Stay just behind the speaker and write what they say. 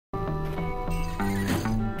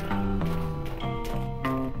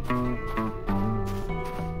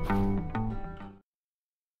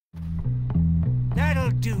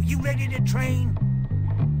ready to train?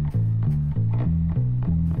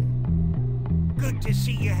 Good to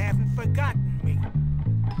see you haven't forgotten me.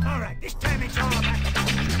 All right, this time it's all about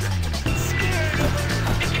scared of it.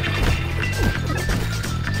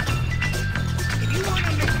 If you want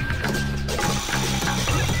to make it...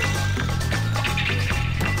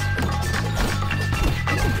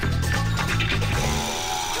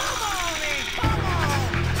 Come on, then, come on!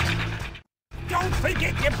 Don't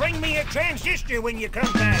forget to bring me a transistor when you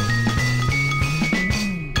come back.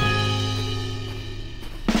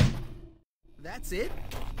 That's it?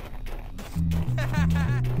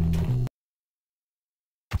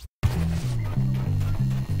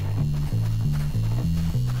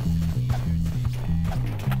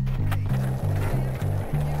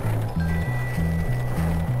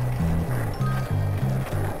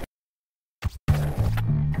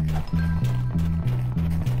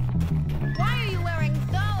 Why are you wearing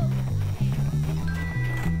those?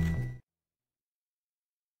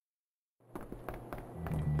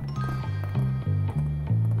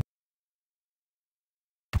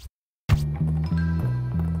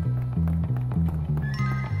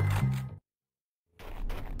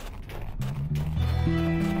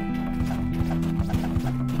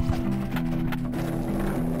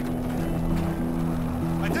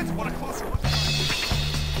 I did want a closer look.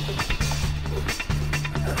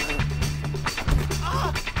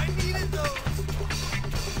 Ah! I needed those!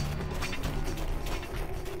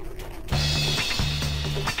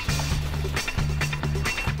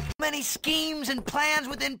 Many schemes and plans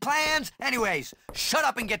within plans. Anyways, shut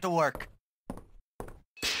up and get to work.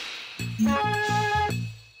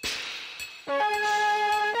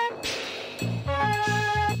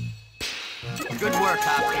 Good work,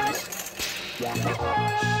 Hopkins.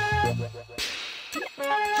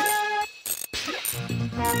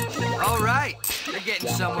 All right, you're getting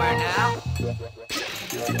somewhere now.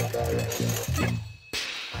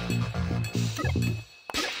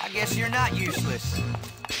 I guess you're not useless.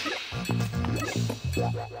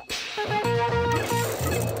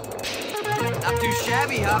 Not too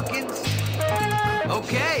shabby, Hopkins.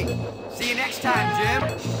 Okay, see you next time, Jim.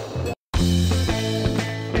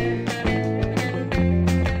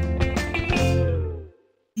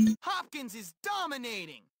 Hopkins is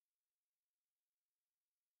dominating!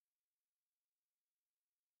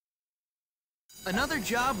 Another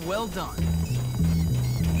job well done.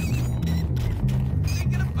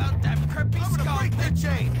 Thinking about that preppy skull. I'm gonna break their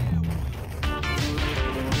chain!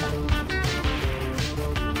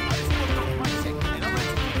 I just looked over my ticket and I'm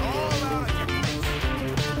gonna take it all out of your face.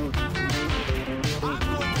 I'm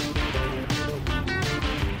going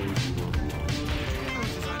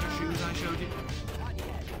those designer shoes I showed you?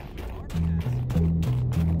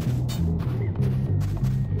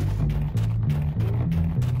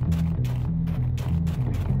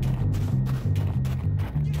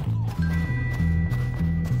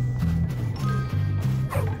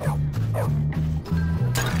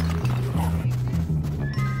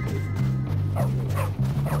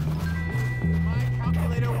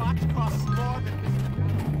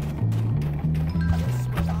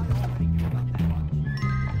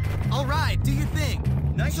 All right, do your thing.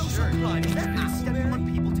 Nice social climbing. Stepping on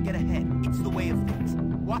people to get ahead. It's the way of things.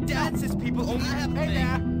 What dances people only have a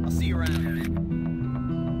thing. I'll see you around.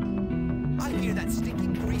 I hear that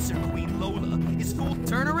stinking greaser queen Lola is full.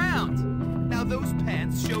 Turn around. Now those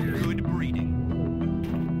pants show good breeding.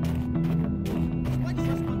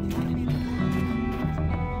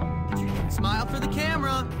 Smile for the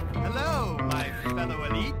camera. Hello, my fellow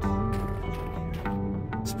elite.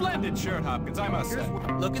 Splendid shirt, Hopkins, I must say.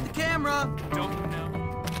 Look at the camera. Don't know.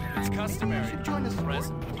 It's customary. Join us.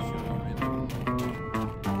 Present.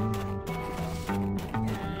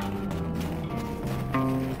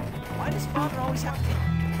 Why does father always have to be...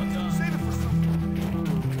 Save it for some.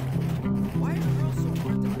 Why are girls so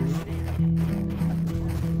hard to understand?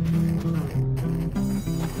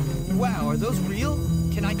 Wow, are those real?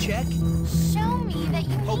 Can I check? Show me that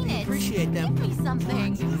you Hope mean you it. appreciate them. Give me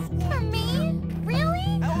something. For me?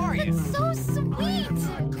 Really? How are you? That's so sweet.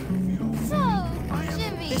 So,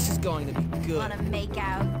 Jimmy. This is going to be good. Wanna make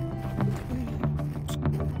out?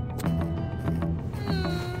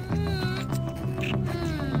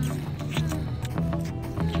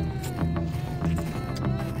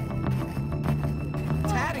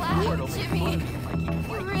 Tatting Wow, board over Jimmy. fun.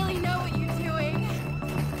 You really know what you're doing.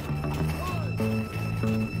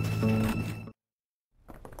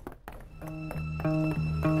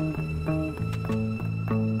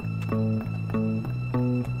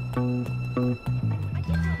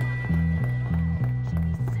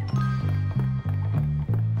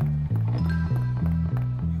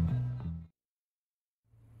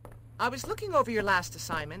 I was looking over your last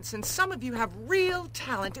assignments, and some of you have real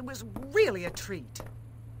talent. It was really a treat.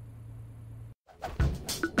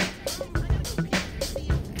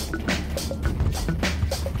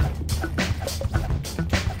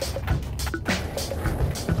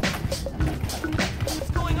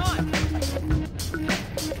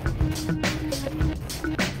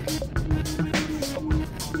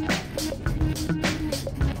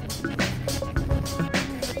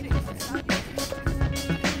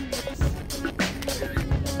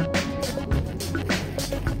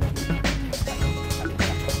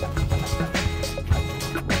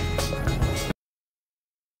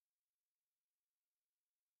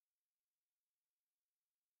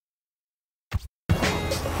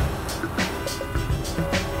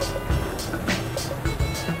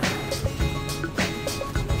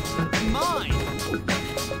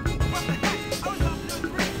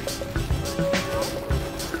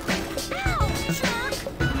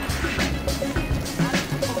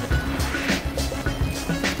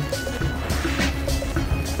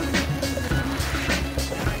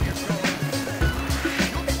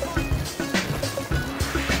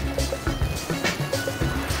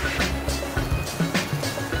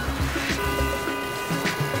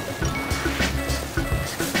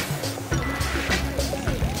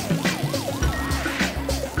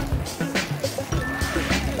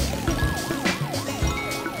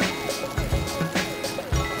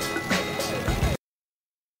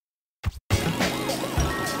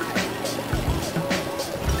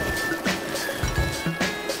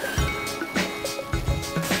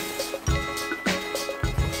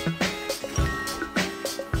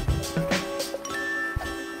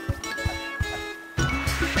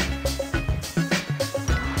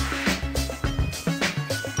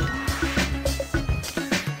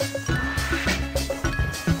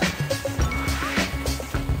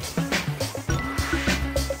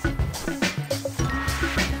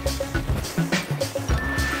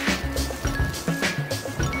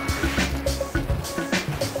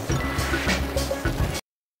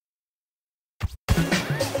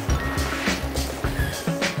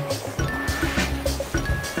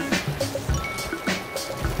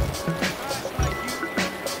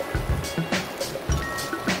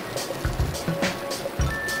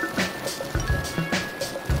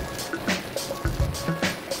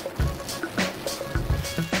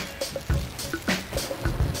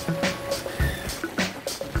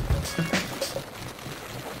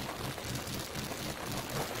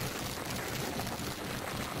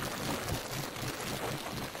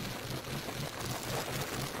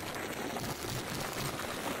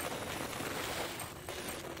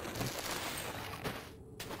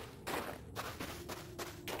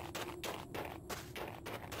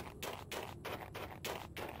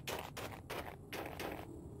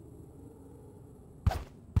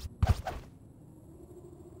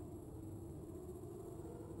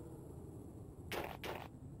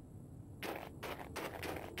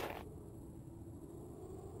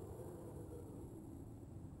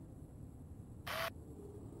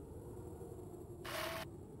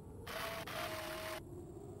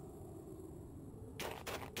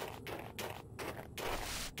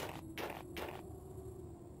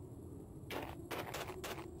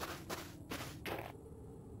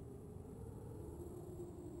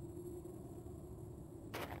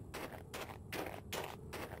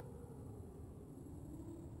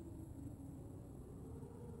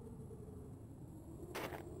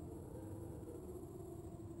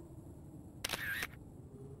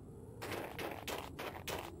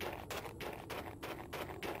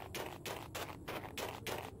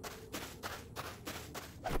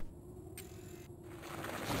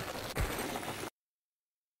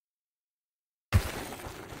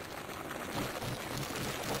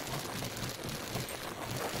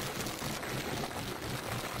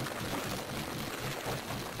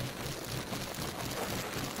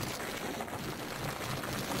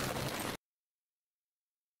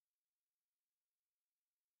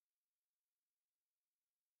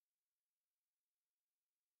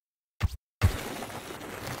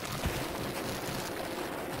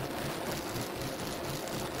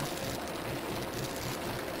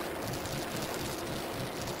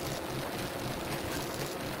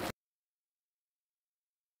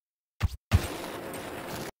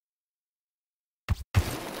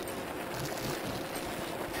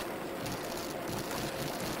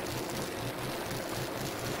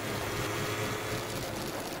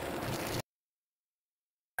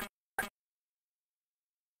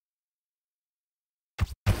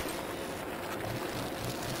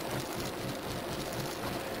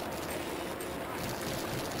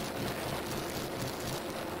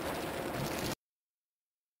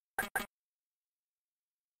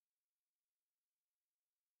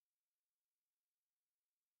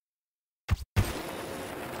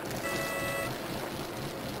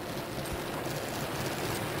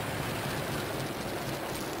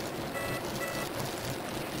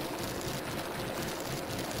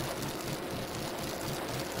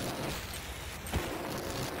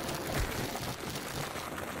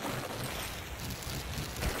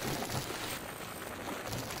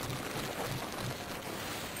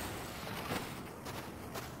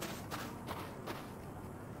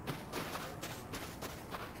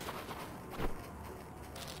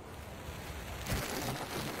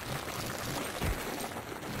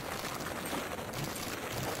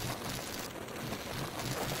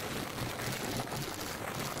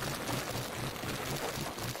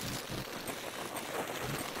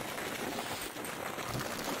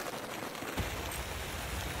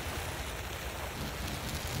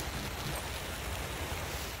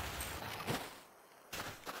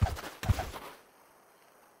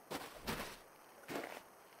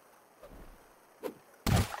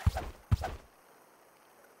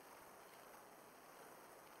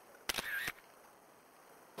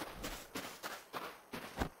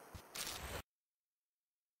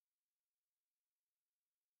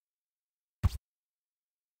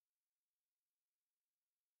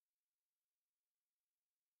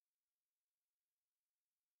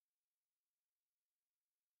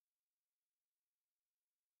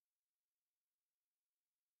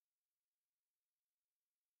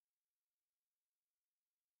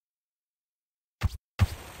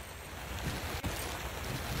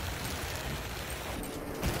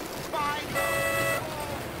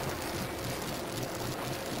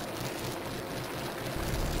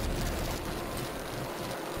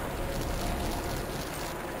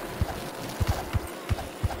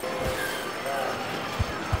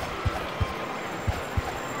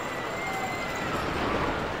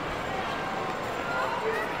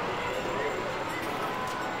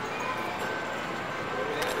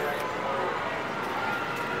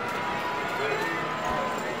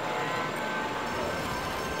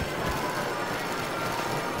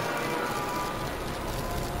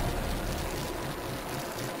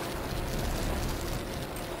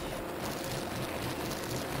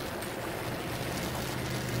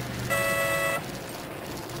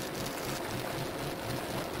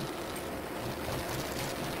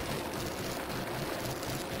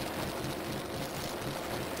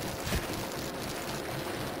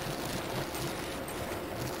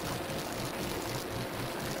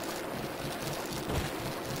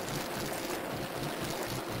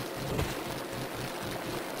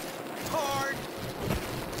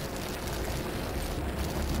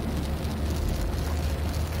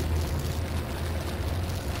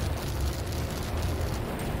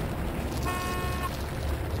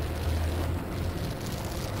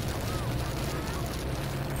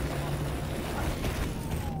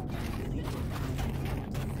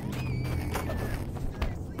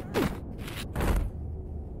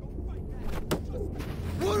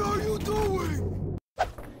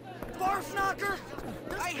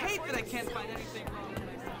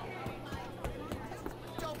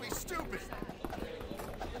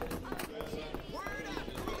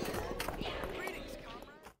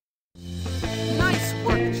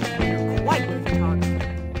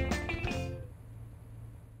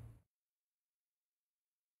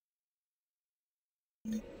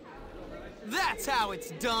 That's how it's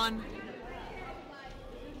done.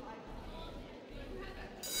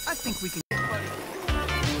 I think we can...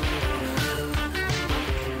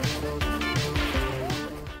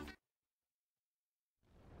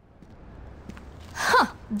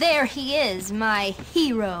 There he is, my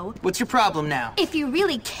hero. What's your problem now? If you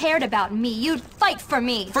really cared about me, you'd fight for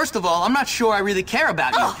me. First of all, I'm not sure I really care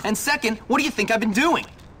about you. Ugh. And second, what do you think I've been doing?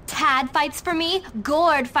 Tad fights for me,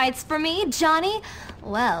 Gord fights for me, Johnny,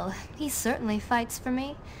 well, he certainly fights for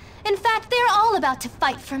me. In fact, they're all about to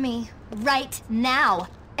fight for me. Right now.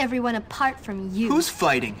 Everyone apart from you. Who's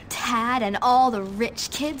fighting? Tad and all the rich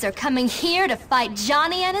kids are coming here to fight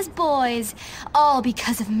Johnny and his boys. All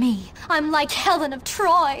because of me. I'm like Helen of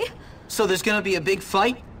Troy. So there's gonna be a big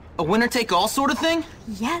fight? A winner-take-all sort of thing?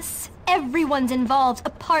 Yes, everyone's involved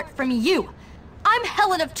apart from you. I'm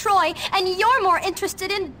Helen of Troy, and you're more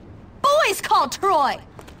interested in boys called Troy.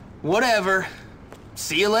 Whatever.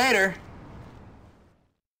 See you later.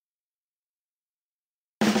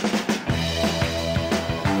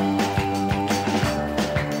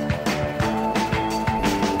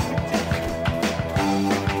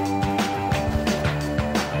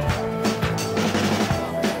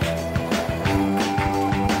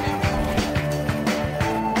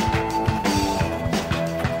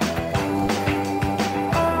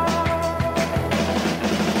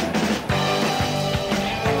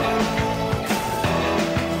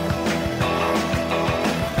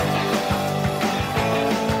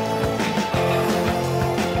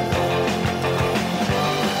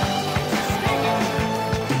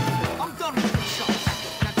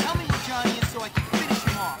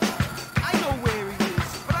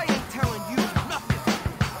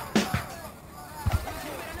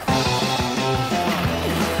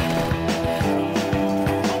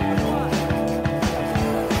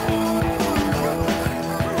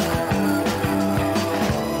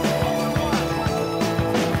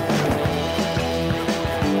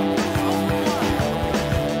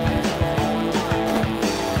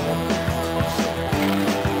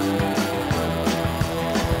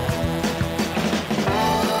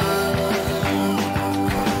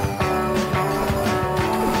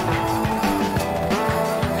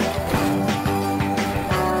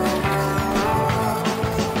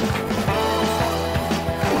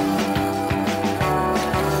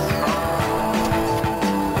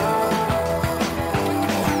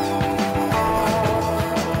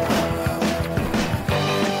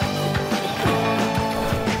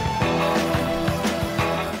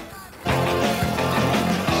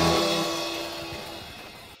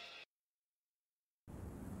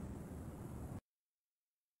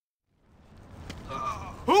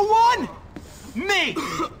 Who won? Me!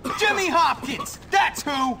 Jimmy Hopkins! That's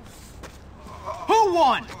who! Who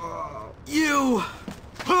won? You.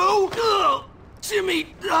 Who?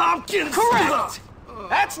 Jimmy Hopkins. Correct!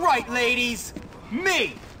 That's right, ladies.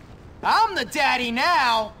 Me. I'm the daddy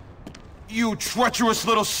now. You treacherous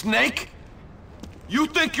little snake! You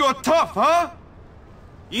think you're tough, huh?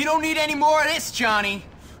 You don't need any more of this, Johnny.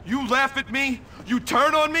 You laugh at me? You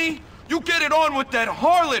turn on me? You get it on with that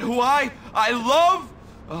harlot who I love?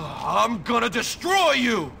 I'm gonna destroy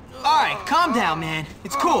you! All right, calm down, man.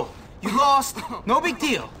 It's cool. You lost. No big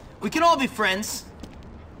deal. We can all be friends.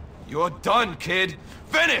 You're done, kid.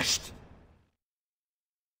 Finished!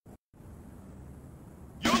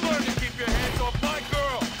 You learn to keep your hands off my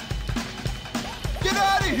girl! Get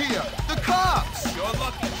out of here! The cops! You're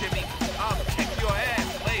lucky, Jimmy. I'll kick your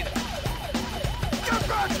ass later. Get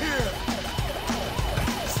back here!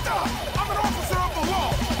 Stop! I'm an officer of the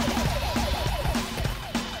law!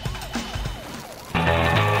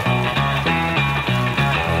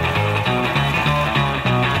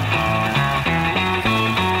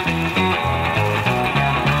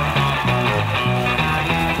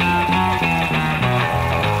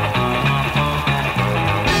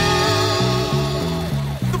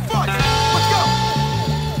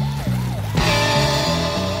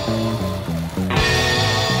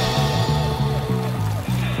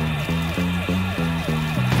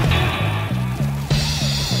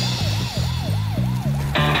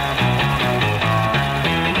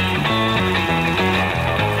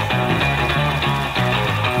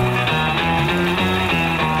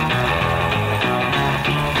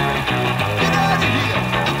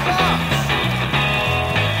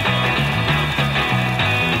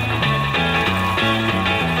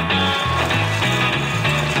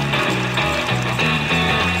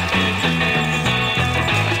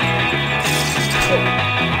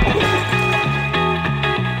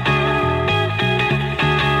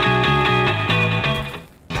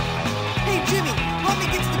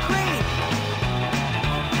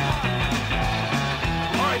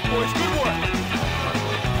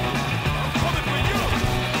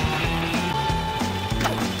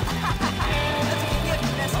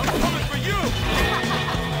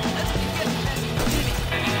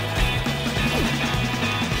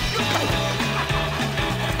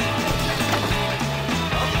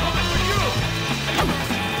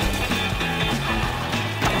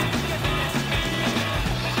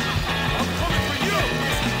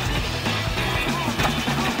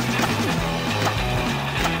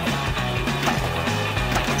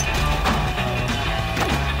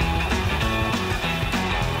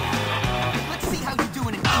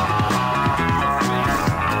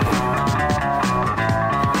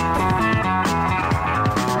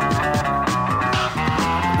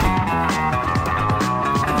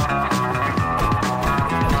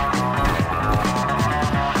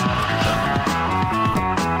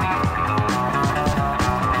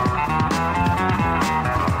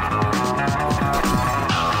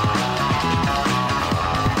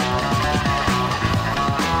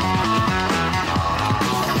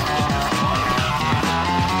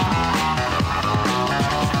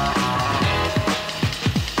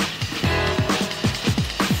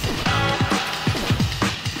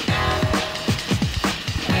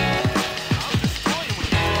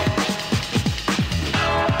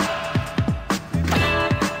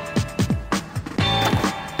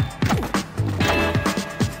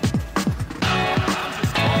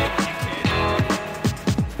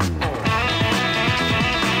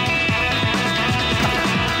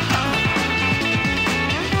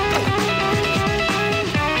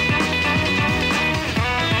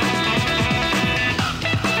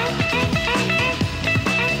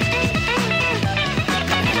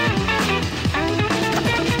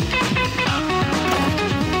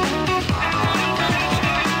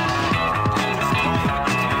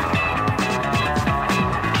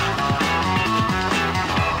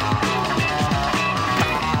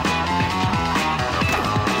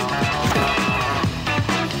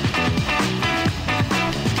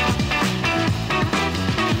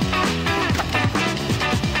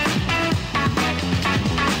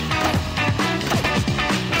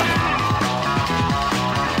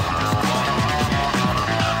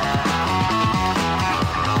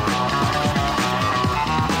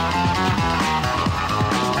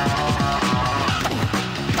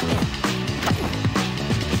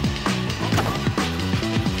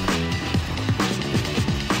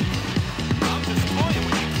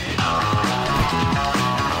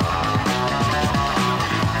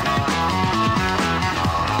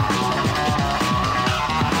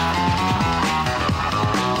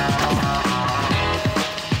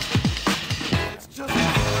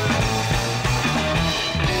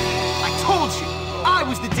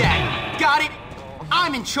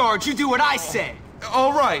 charge. You do what I say.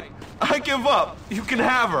 All right, I give up. You can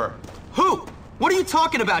have her. Who? What are you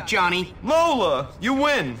talking about, Johnny? Lola, you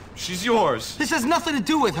win. She's yours. This has nothing to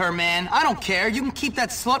do with her, man. I don't care. You can keep that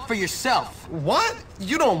slut for yourself. What?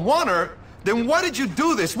 You don't want her? Then why did you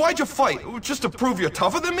do this? Why'd you fight? Just to prove you're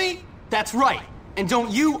tougher than me? That's right. And don't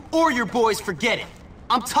you or your boys forget it.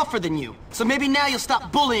 I'm tougher than you, so maybe now you'll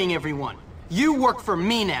stop bullying everyone. You work for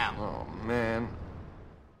me now. Oh, man.